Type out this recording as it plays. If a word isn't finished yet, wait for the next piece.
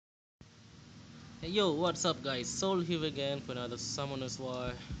Hey yo, what's up guys? Soul here again for another Summoners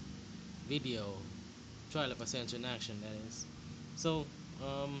War video. Trial of Ascension action, that is. So,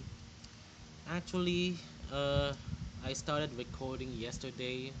 um, actually, uh, I started recording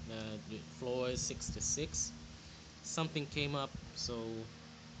yesterday, floor 66. Something came up, so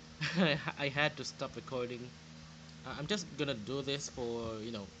I had to stop recording. I'm just gonna do this for,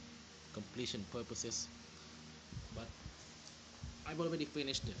 completion purposes, but I've already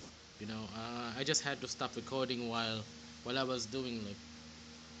finished it. I just had to stop recording while I was doing like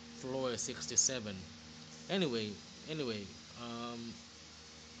floor 67. Anyway, um,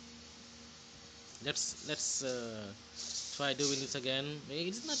 let's try doing this again.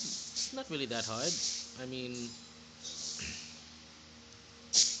 It's not really that hard. I mean,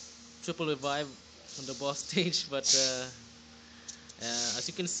 triple revive on the boss stage, but as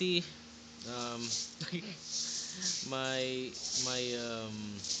you can see, um, my my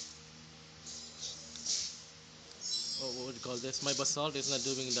what would you call this? My basalt is not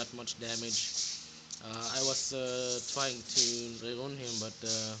doing that much damage. I was trying to ruin him, but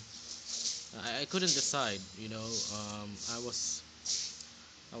I couldn't decide.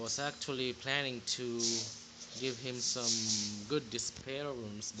 I was actually planning to give him some good despair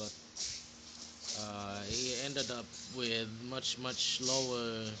runes, but he ended up with much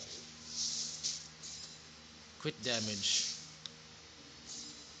lower crit damage.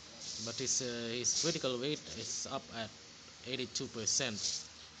 But his critical weight is up at 82%.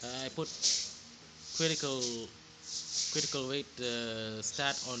 I put critical critical weight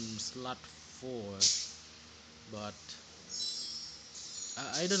stat on slot 4, but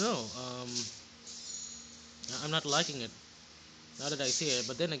I don't know. I'm not liking it now that I see it.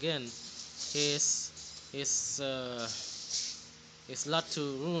 But then again, his his uh, his lot to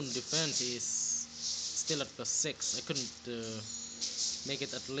rune defense is still at +6. I couldn't make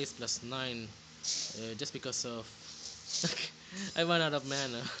it at least +9 just because of I ran out of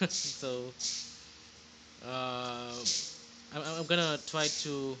mana. So uh, I'm gonna try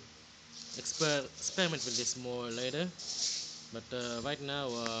to experiment with this more later. But right now,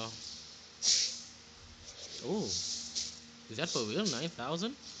 oh, is that for real?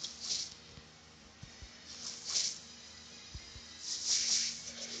 9,000?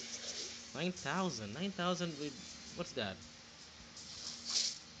 9,000? 9,000 with what's that?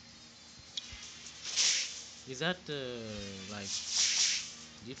 Is that like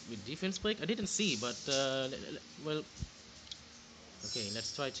with defense break? I didn't see, but well, okay.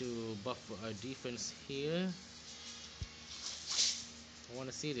 Let's try to buff our defense here. I want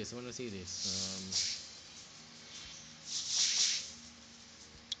to see this. I want to see this.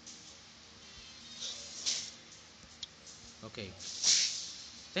 Okay,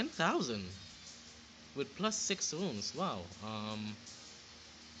 10,000 with +6 runes. Wow. Wow.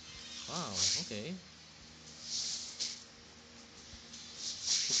 Okay.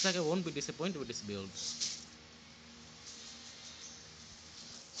 Looks like I won't be disappointed with this build.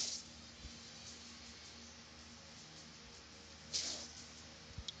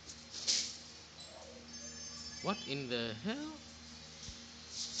 What in the hell?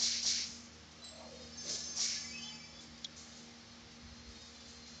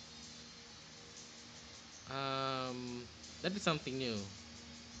 Um, that is something new.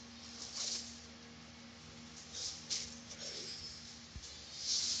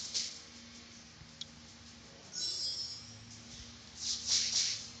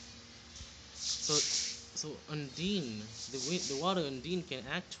 So, so Undine, the water Undine can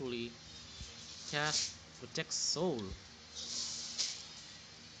actually cast Protect Soul.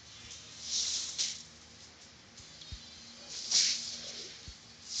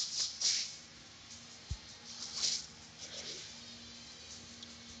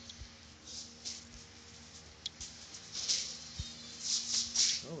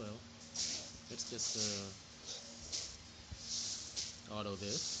 Oh well, let's just auto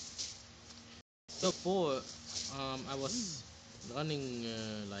this. So before, I was running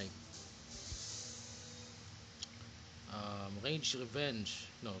like Rage Revenge,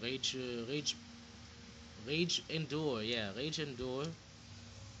 no Rage Endure, yeah, Rage Endure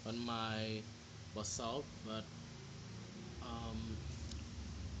on my basalt, but um,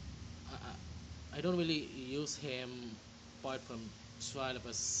 I don't really use him apart from Trial of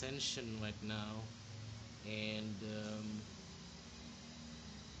Ascension right now, and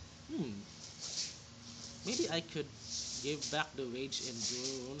hmm, maybe I could give back the Rage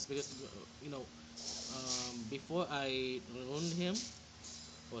Endure runes because before I ruined him,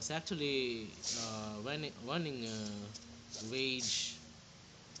 was actually running Rage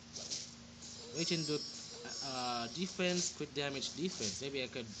Endure defense, crit damage, defense. Maybe I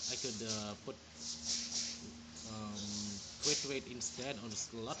could put um, crit rate instead on the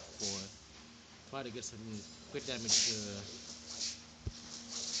slot 4. Try to get some crit damage,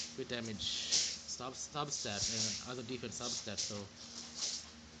 substat and other defense substat. So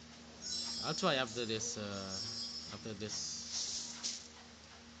I'll try after this. After this.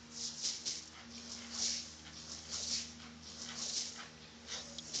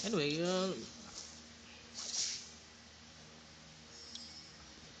 Anyway,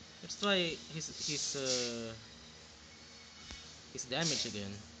 let's try his damage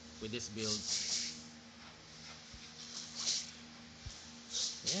again with this build.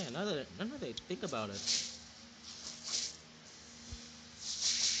 Yeah, another think about it.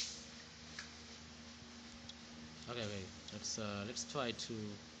 Okay, okay. Let's try to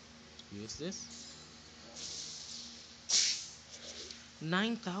use this.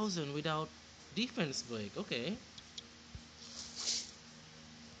 9,000 without defense break. Okay.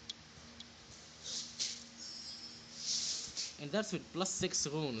 And that's with plus 6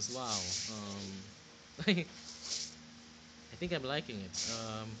 runes. Wow. I think I'm liking it.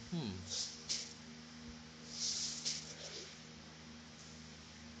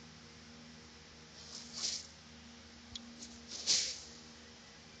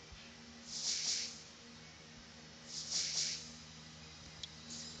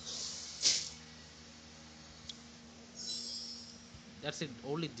 That's it.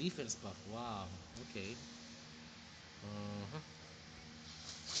 Only defense buff. Wow. Okay. Uh-huh.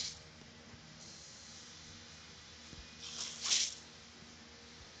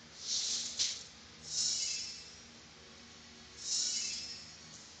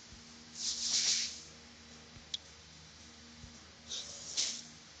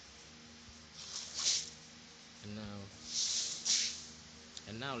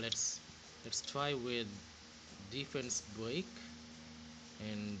 And now let's try with defense break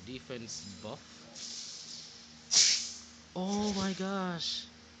and defense buff. Oh my gosh.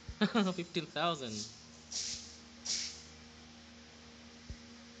 15,000.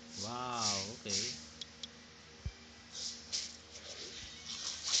 Wow. Okay.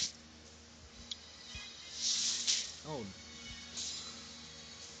 Oh.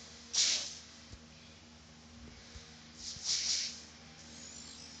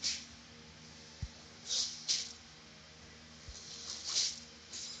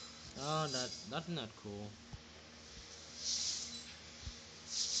 Oh, that's not cool.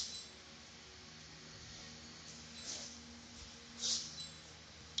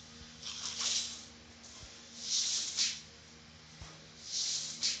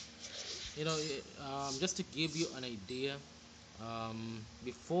 Just to give you an idea,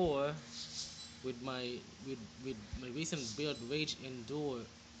 before with my with my recent build, Rage Endure,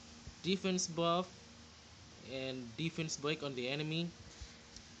 defense buff and defense break on the enemy,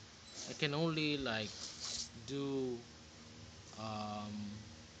 I can only like do um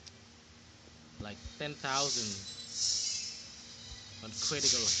like 10,000 on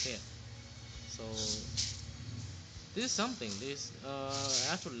critical hit. So this is something. This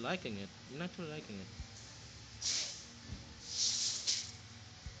actually liking it. I'm actually liking it.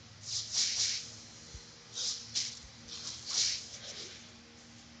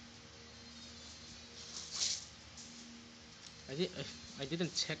 I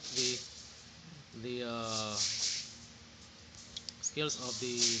didn't check the skills of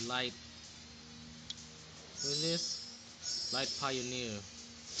the light. What is this? Light pioneer.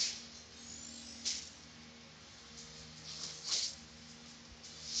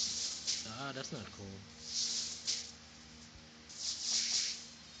 Ah, that's not cool.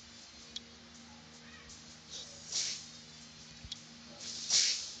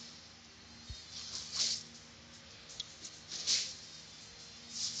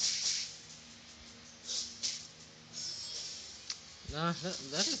 Nah,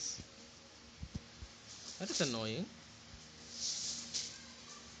 that is annoying.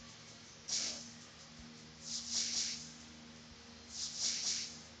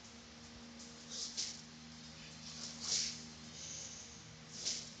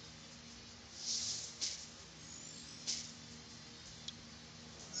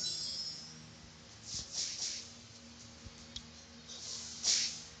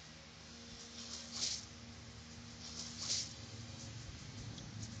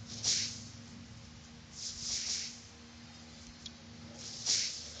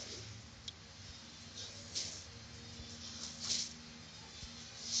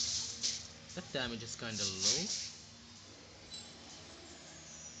 That damage is kinda low.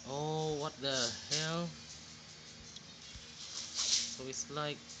 Oh, what the hell? So it's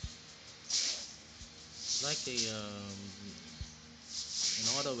like like an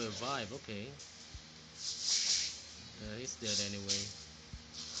auto revive. Okay, he's dead anyway.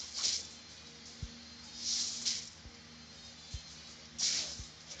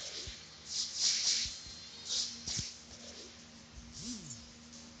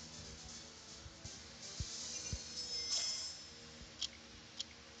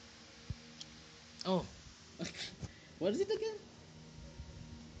 Oh, what is it again?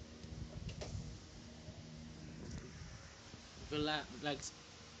 Like,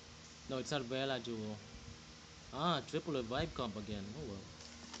 no, it's not Bella Jewel. Ah, triple revive comp again. Oh well.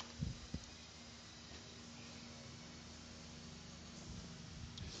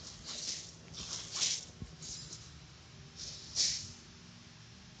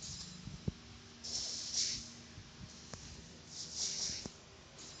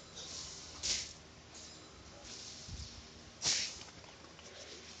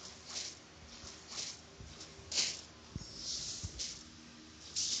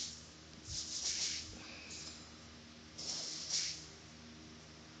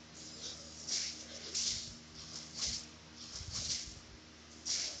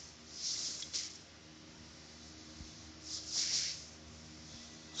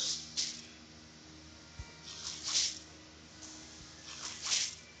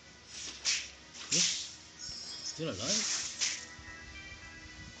 Yeah, still alive.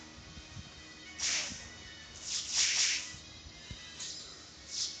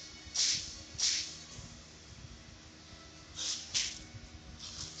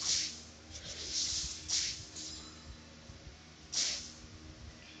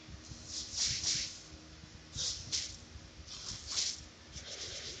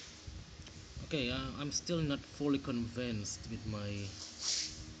 Okay, I'm still not fully convinced with my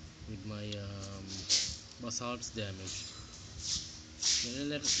basalt's damage. Yeah,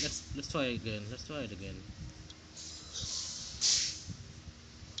 let's try again. Let's try it again.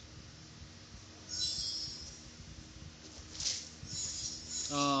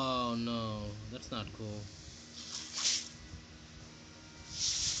 Oh no, that's not cool.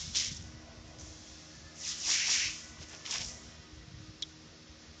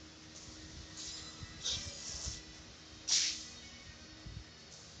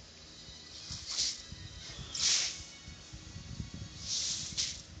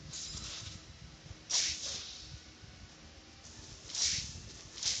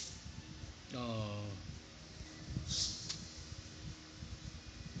 Oh,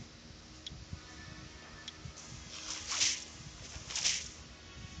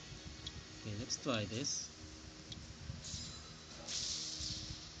 okay, let's try this.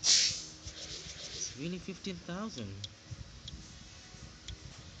 It's really 15,000.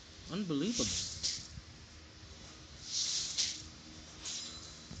 Unbelievable.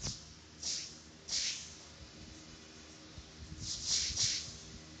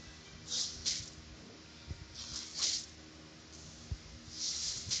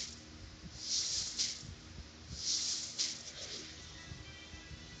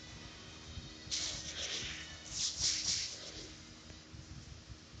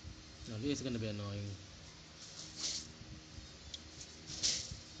 Now this is gonna be annoying.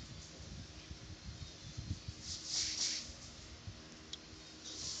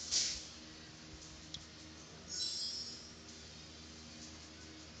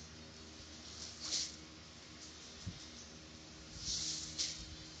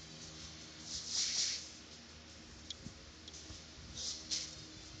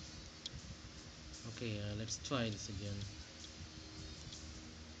 Okay, let's try this again.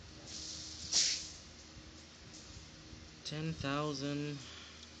 10,000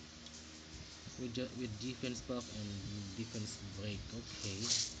 with defense buff and defense break. Okay.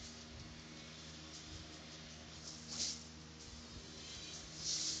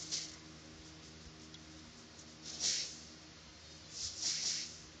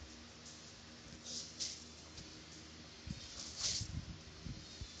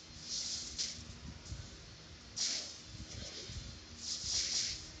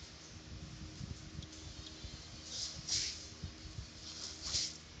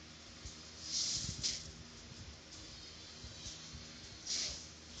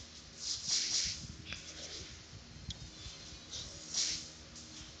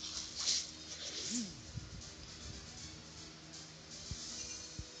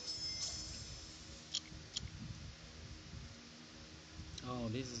 Oh,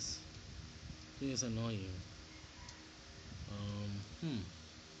 this is annoying. Hmm.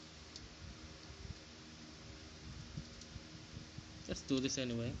 Let's do this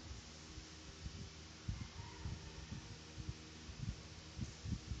anyway.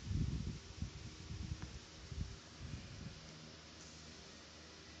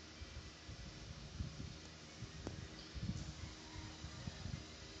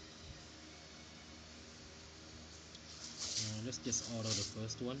 just auto the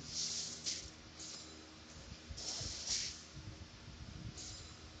first one.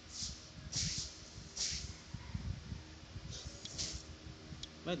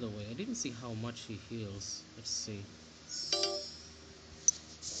 By the way, I didn't see how much he heals. Let's see.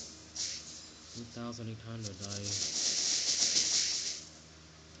 2800.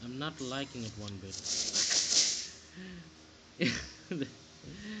 I'm not liking it one bit. the,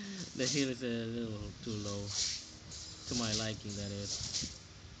 the heal is a little too low. To my liking, that is.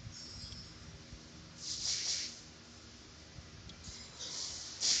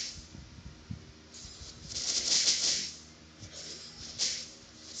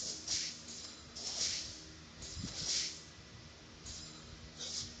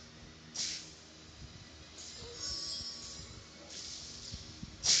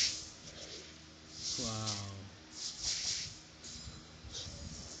 Wow.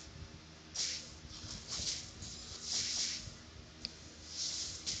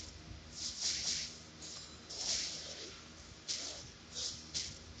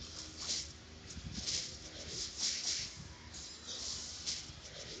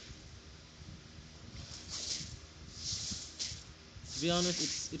 To be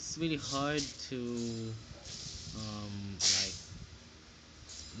honest, it's really hard to like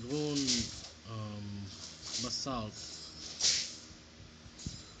ruin basalt.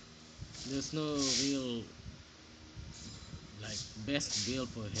 There's no real like best build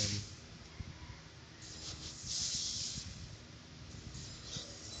for him.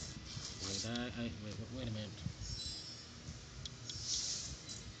 Wait a minute.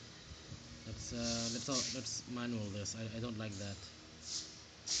 Let's manual this. I don't like that.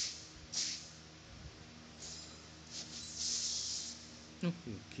 No,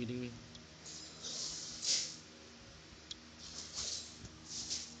 you're kidding me.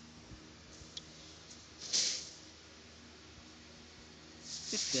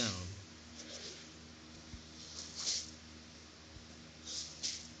 Sit down.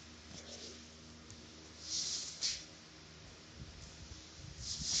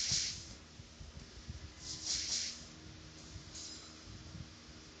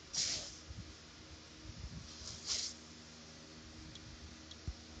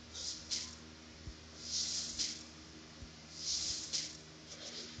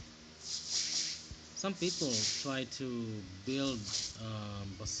 Some people try to build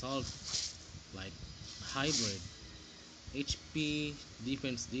basalt like hybrid HP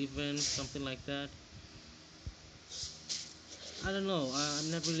defense something like that. I don't know.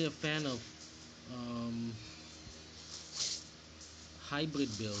 I'm not really a fan of um, hybrid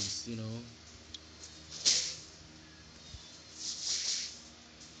builds. You know.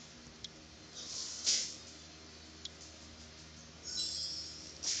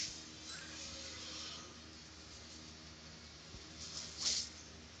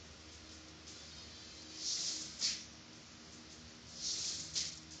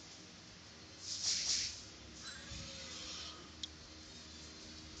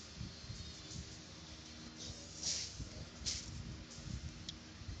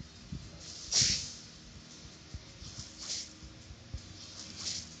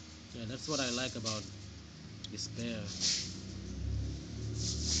 Yeah, that's what I like about despair.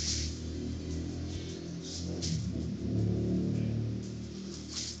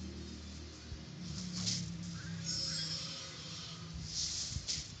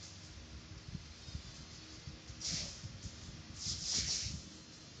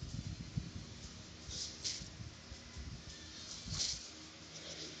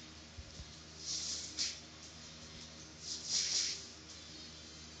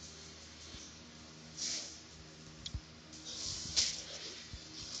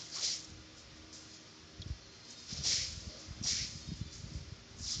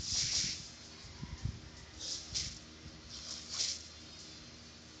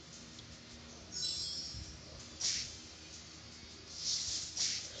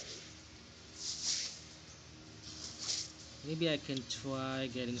 Maybe I can try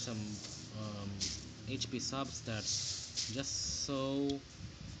getting some um, HP substats just so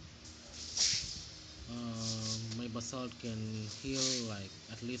my basalt can heal like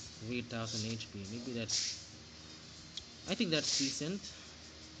at least 3000 HP. Maybe that's, I think that's decent.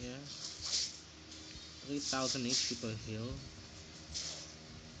 Yeah, 3000 HP per heal.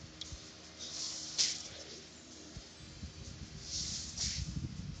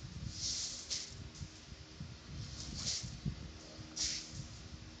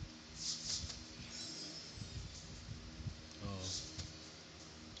 Oh,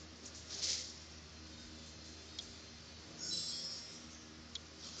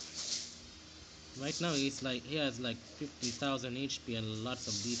 Right now he has like 50,000 HP and lots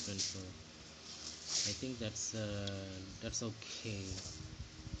of defense, so I think that's okay.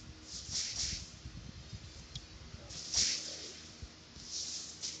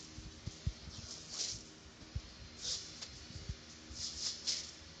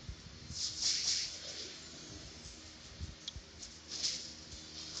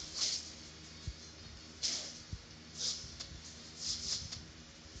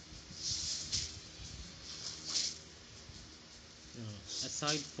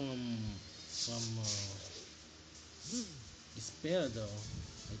 Aside from despair though,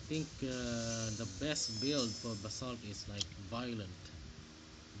 I think the best build for basalt is like violent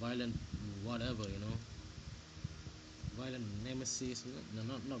whatever, violent nemesis. No,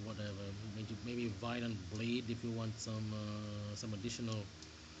 not whatever. Maybe violent blade if you want some additional.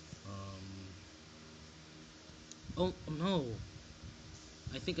 Um, oh no!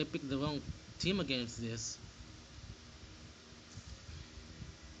 I think I picked the wrong team against this.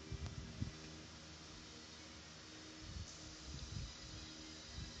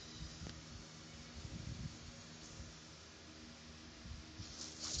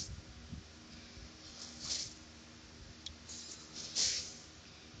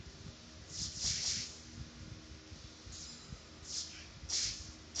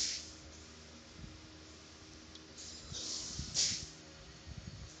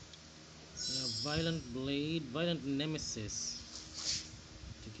 Yeah, violent blade, violent nemesis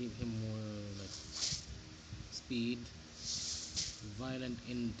to keep him more like speed. Violent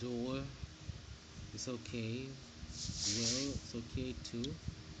endure is okay. Will it's okay too.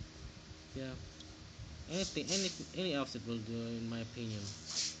 Yeah, any outfit will do in my opinion.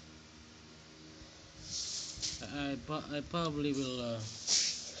 I probably will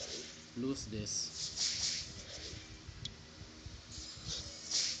lose this.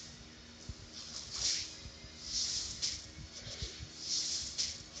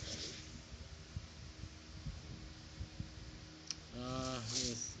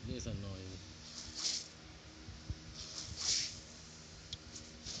 This annoying.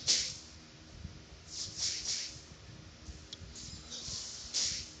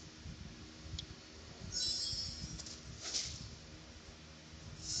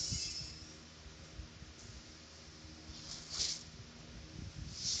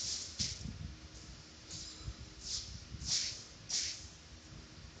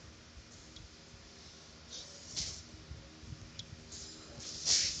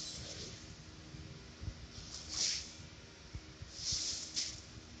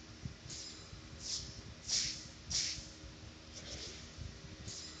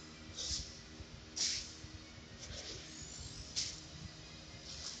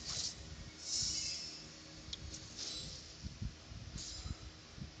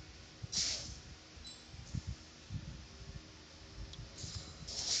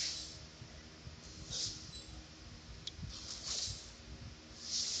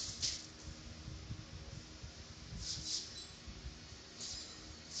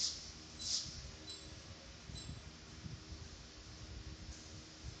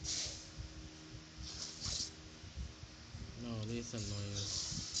 No, this annoying.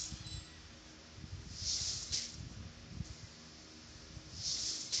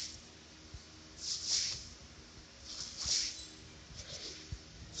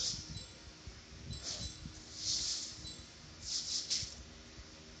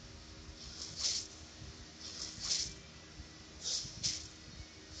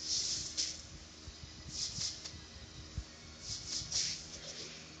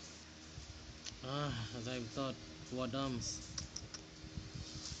 As I thought, Wadams.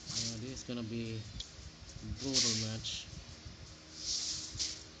 This is gonna be a brutal match.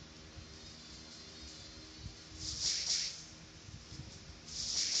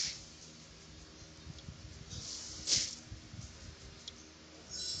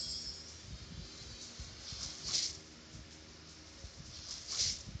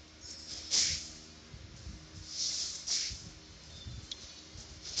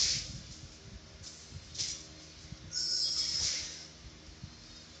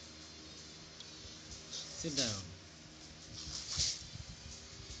 Sit down.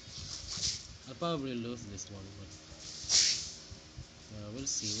 I'll probably lose this one, but we'll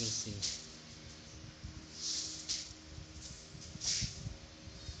see. We'll see.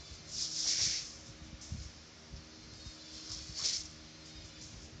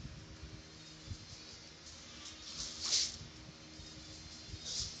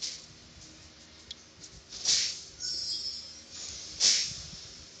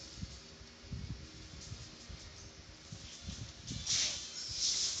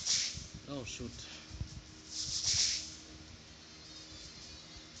 Oh Oh shoot.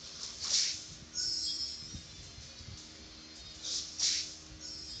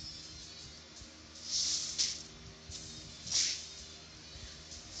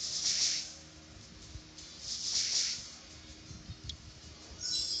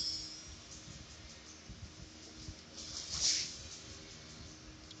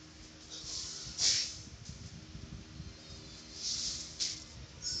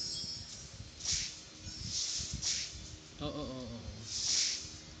 Oh.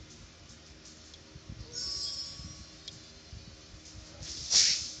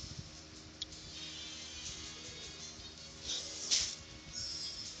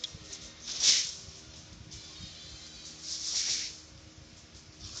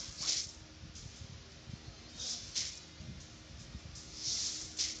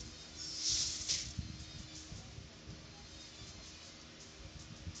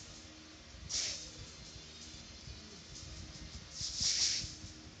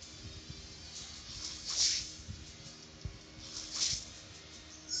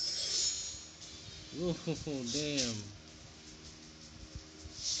 Oh, damn.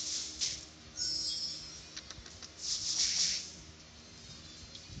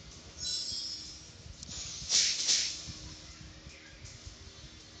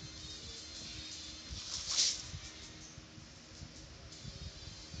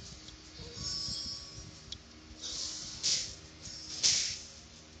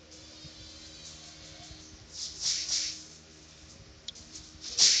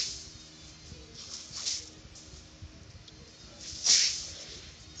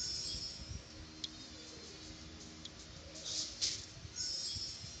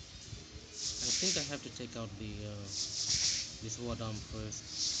 I think I have to take out the this war dump first.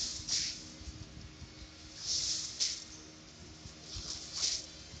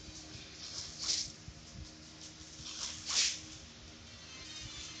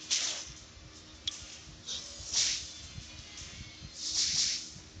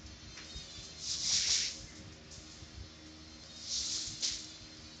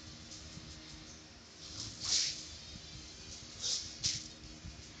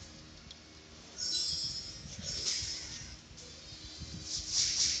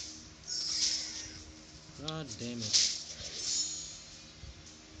 God damn it.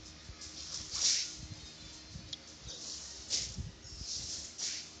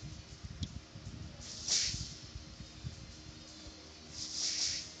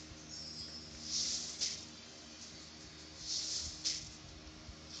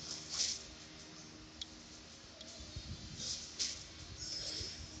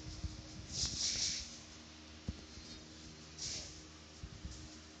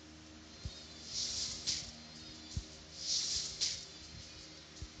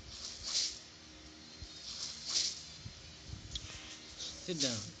 Sit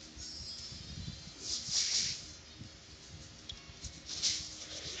down. I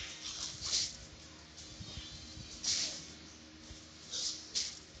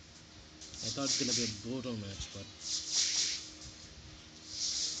thought it's gonna be a brutal match, but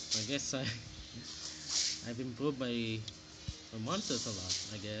I guess I've improved my monsters a lot,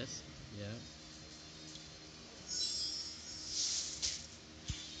 I guess. Yeah.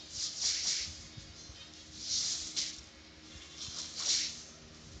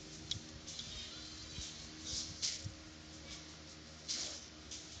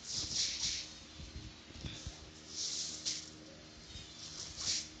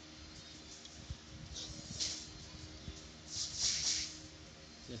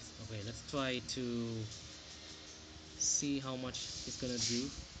 Let's try to see how much it's gonna do.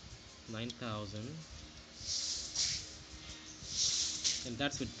 9,000, and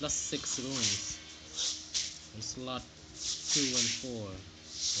that's with plus 6 rooms on slot 2 and 4.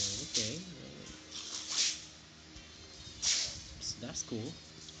 So, okay, that's cool.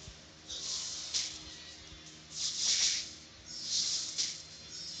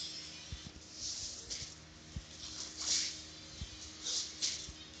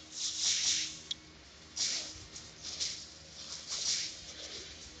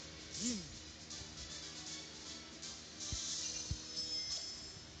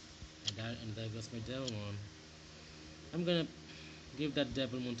 And there goes my Devilmon. I'm gonna give that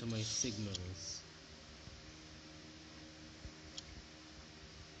Devilmon to my signals.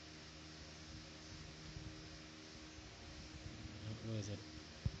 Where is it?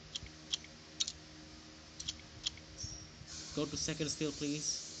 Go to second skill,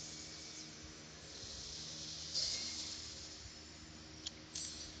 please.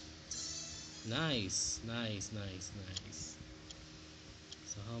 Nice.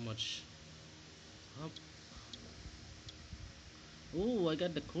 So how much Up. Oh, I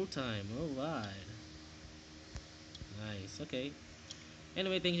got the cool time. Alright. Nice. Okay.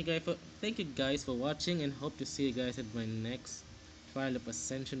 Anyway, thank you guys for watching, and hope to see you guys at my next Trial of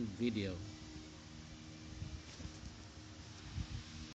Ascension video.